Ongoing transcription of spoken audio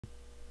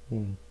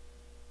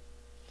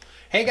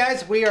Hey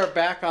guys, we are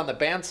back on the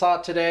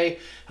bandsaw today.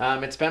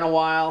 It's been a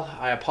while,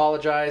 I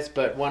apologize,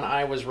 but when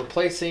I was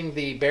replacing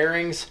the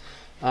bearings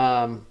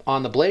on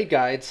the blade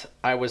guides,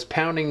 I was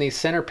pounding these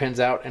center pins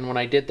out, and when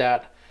I did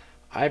that,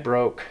 I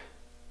broke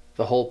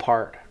the whole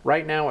part.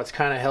 Right now it's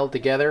kind of held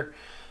together,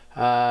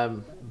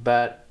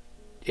 but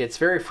it's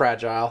very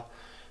fragile.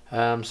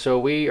 So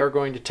we are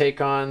going to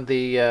take on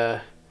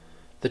the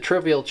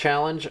trivial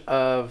challenge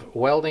of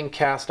welding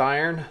cast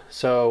iron.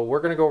 So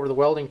we're going to go over the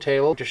welding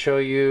table to show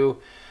you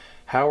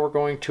how we're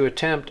going to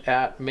attempt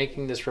at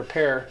making this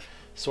repair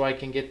so I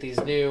can get these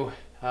new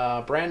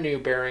brand new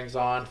bearings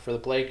on for the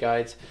blade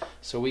guides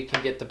so we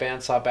can get the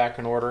bandsaw back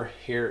in order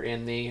here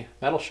in the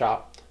metal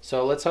shop.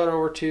 So let's head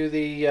over to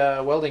the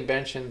welding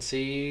bench and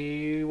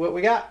see what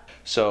we got.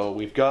 So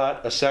we've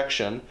got a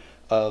section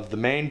of the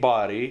main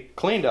body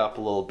cleaned up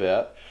a little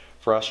bit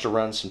for us to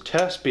run some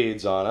test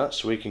beads on it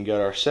so we can get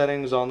our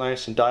settings all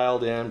nice and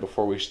dialed in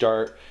before we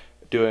start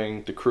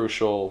doing the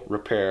crucial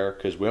repair,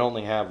 because we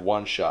only have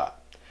one shot.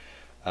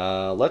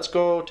 Let's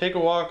go take a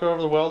walk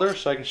over the welder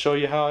so I can show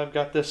you how I've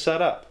got this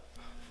set up.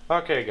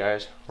 Okay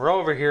guys, we're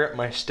over here at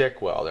my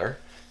stick welder,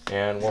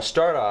 and we'll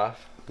start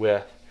off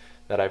with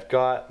that I've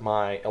got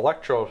my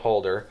electrode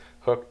holder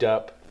hooked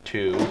up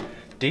to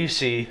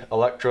DC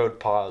electrode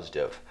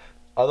positive,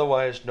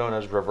 otherwise known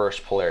as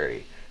reverse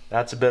polarity.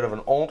 That's a bit of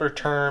an older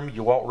term,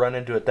 you won't run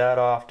into it that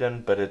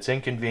often, but it's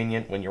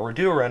inconvenient when you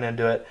do run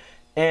into it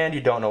and you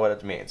don't know what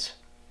it means.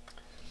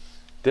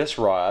 This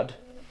rod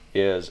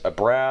is a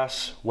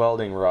brass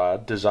welding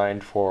rod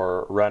designed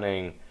for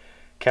running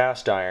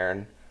cast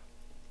iron,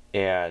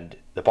 and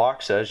the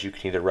box says you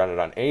can either run it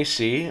on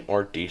AC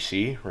or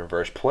DC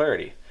reverse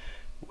polarity,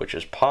 which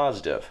is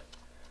positive.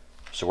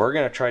 So we're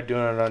going to try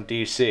doing it on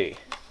DC.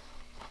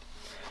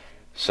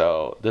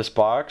 So this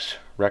box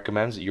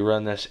recommends that you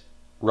run this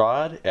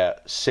rod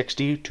at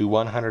 60 to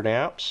 100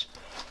 amps.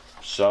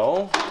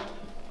 So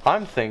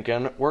I'm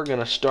thinking we're going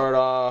to start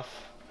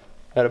off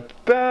at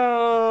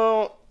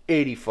about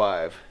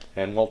 85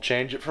 and we'll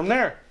change it from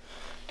there.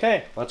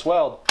 Okay, let's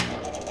weld.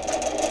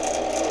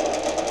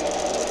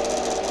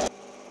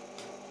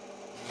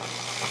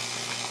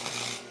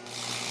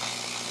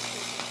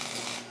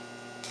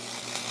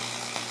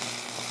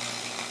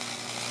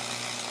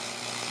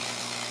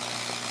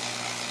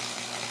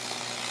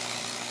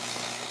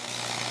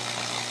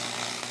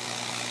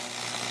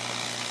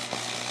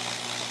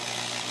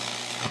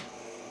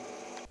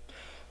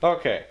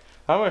 Okay,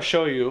 I'm going to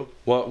show you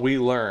what we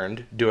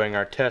learned doing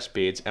our test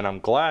beads, and I'm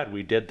glad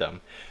we did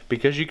them,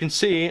 because you can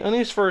see on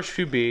these first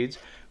few beads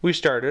we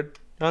started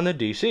on the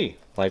DC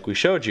like we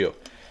showed you,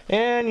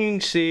 and you can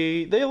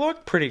see they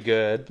look pretty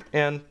good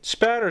and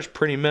spatter's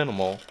pretty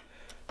minimal,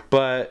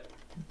 but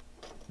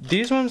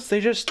these ones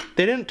they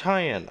didn't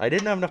tie in. I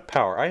didn't have enough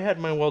power. I had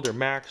my welder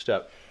maxed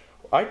up.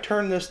 I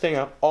turned this thing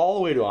up all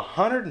the way to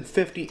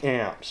 150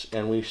 amps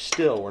and we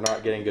still were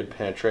not getting good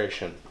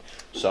penetration.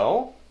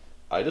 So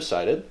I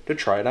decided to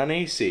try it on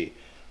AC.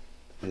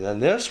 And then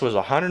this was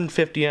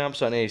 150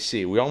 amps on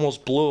AC. We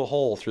almost blew a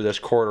hole through this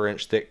 1/4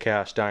 inch thick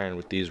cast iron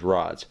with these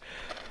rods.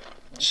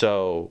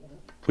 So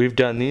we've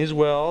done these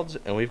welds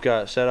and we've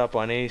got it set up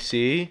on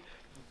AC,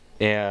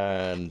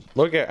 and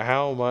look at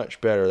how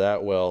much better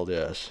that weld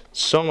is.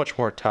 So much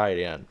more tied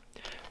in.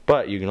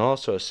 But you can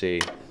also see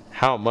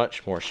how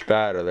much more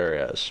spatter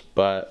there is,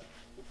 but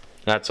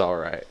that's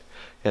alright.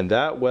 And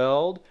that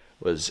weld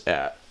was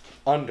at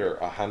under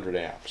 100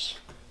 amps.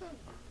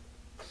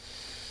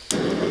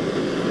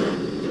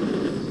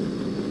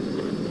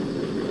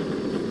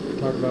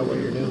 Talk about what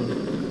you're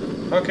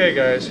doing. Okay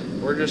guys,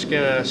 we're just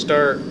gonna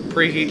start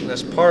preheating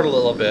this part a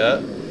little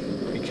bit,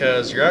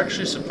 because you're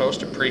actually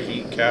supposed to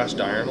preheat cast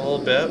iron a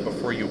little bit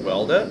before you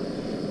weld it,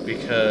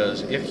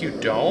 because if you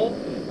don't,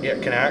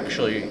 it can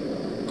actually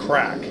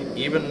crack.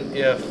 Even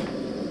if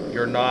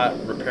you're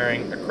not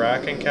repairing a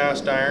crack in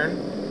cast iron,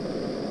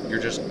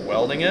 you're just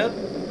welding it.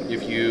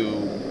 If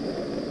you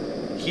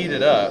heat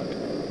it up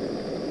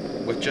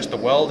with just a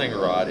welding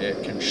rod,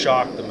 it can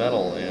shock the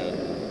metal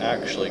and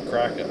actually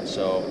crack it.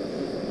 So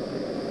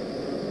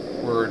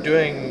we're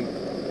doing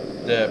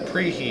the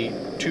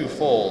preheat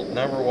twofold.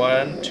 Number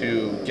one,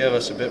 to give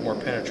us a bit more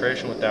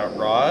penetration with that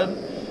rod,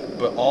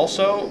 but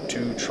also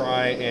to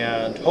try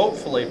and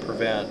hopefully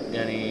prevent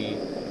any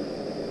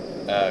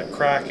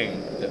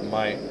cracking that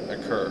might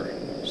occur.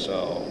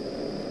 So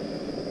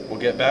we'll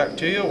get back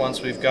to you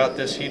once we've got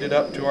this heated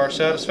up to our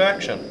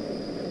satisfaction.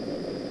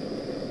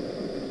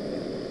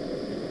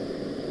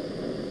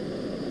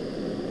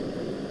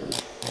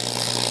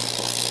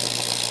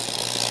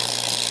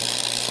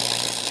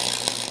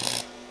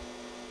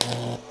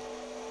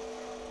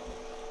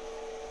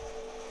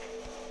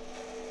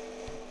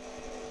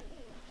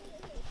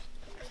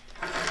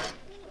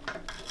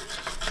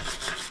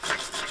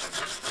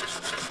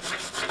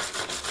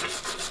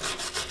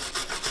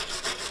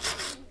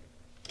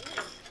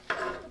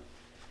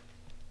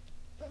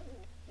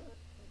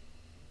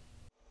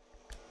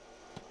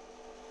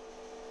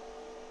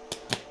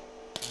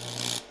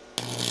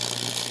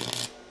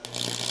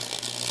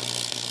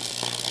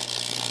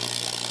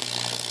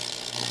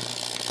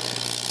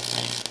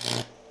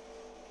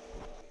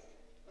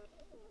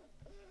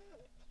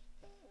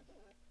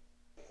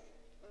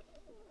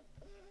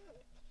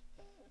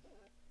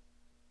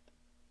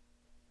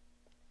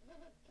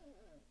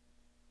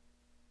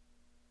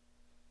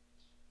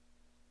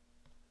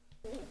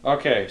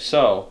 Okay,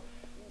 so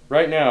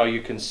right now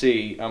you can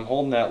see I'm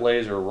holding that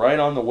laser right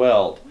on the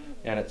weld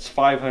and it's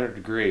 500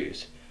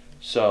 degrees.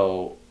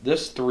 So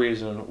this is the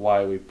reason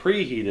why we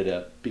preheated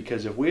it,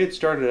 because if we had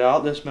started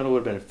out, this metal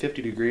would have been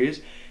 50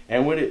 degrees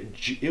and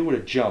it would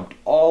have jumped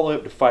all the way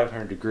up to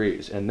 500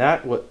 degrees, and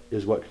that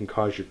is what can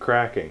cause your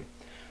cracking.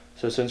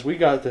 So since we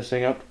got this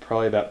thing up to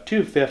probably about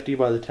 250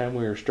 by the time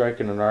we were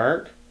striking an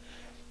arc,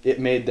 it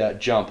made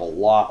that jump a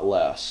lot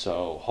less.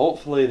 So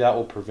hopefully that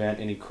will prevent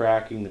any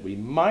cracking that we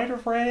might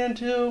have ran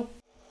into.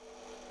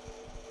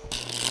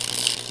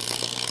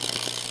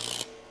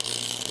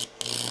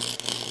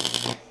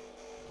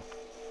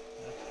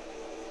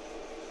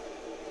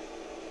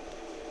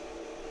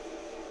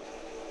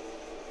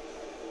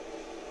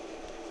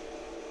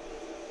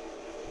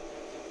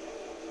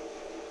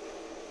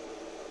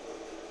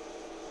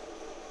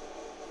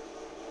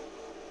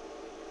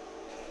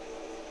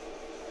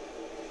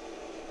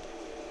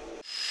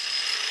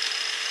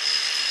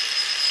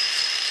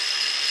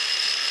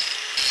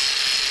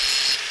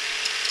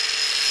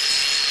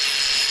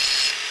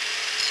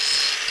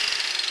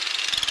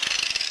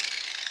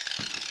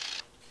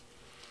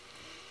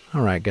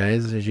 Alright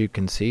guys, as you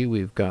can see,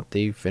 we've got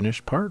the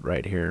finished part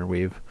right here.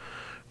 We've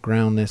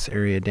ground this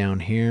area down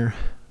here.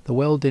 The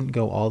weld didn't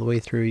go all the way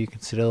through. You can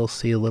still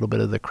see a little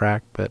bit of the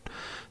crack, but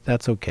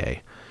that's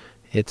okay.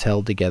 It's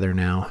held together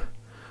now.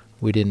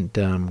 We didn't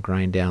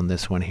grind down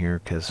this one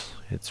here because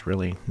it's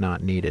really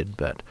not needed,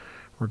 but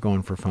we're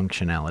going for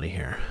functionality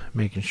here,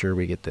 making sure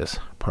we get this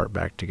part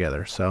back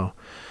together. So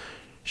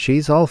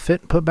she's all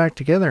fit and put back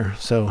together.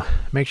 So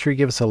make sure you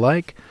give us a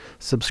like,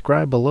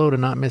 subscribe below to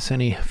not miss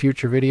any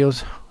future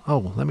videos.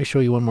 Oh, let me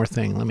show you one more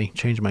thing. Let me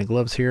change my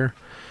gloves here.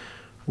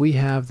 We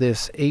have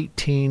this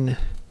 18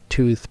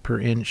 tooth per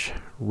inch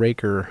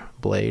raker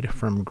blade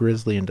from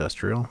Grizzly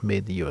Industrial, made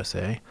in the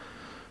USA.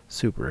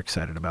 Super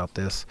excited about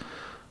this.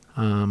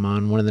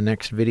 On one of the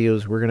next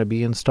videos, we're going to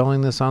be installing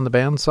this on the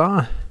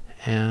bandsaw,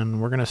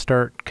 and we're going to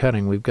start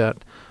cutting. We've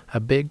got a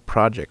big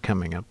project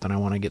coming up that I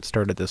want to get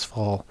started this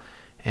fall,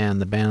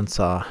 and the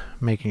bandsaw,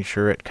 making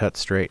sure it cuts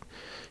straight,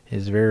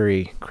 is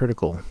very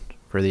critical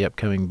for the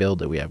upcoming build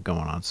that we have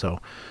going on. So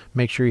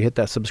make sure you hit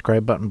that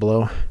subscribe button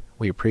below.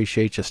 We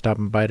appreciate you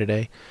stopping by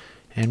today,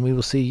 and we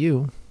will see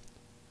you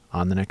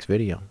on the next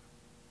video.